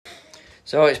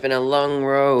So it's been a long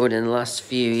road in the last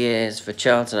few years for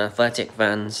Charlton Athletic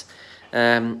fans,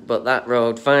 but that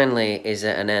road finally is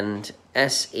at an end.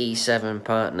 SE7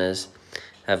 partners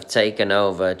have taken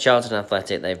over Charlton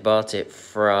Athletic. They've bought it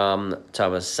from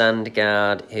Thomas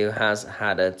Sandgaard, who has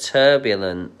had a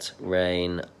turbulent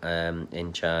reign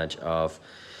in charge of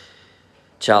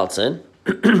Charlton.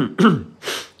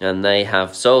 And they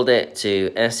have sold it to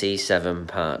SE7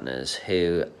 Partners,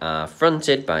 who are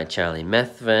fronted by Charlie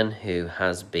Methven, who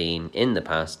has been, in the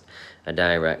past, a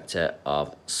director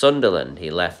of Sunderland.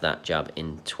 He left that job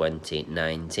in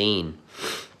 2019.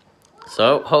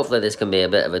 So, hopefully this can be a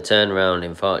bit of a turnaround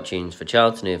in fortunes for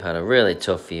Charlton, who've had a really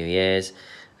tough few years.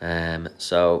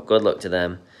 So, good luck to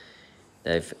them.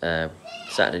 They've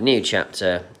started a new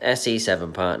chapter.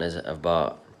 SE7 Partners have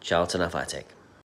bought Charlton Athletic.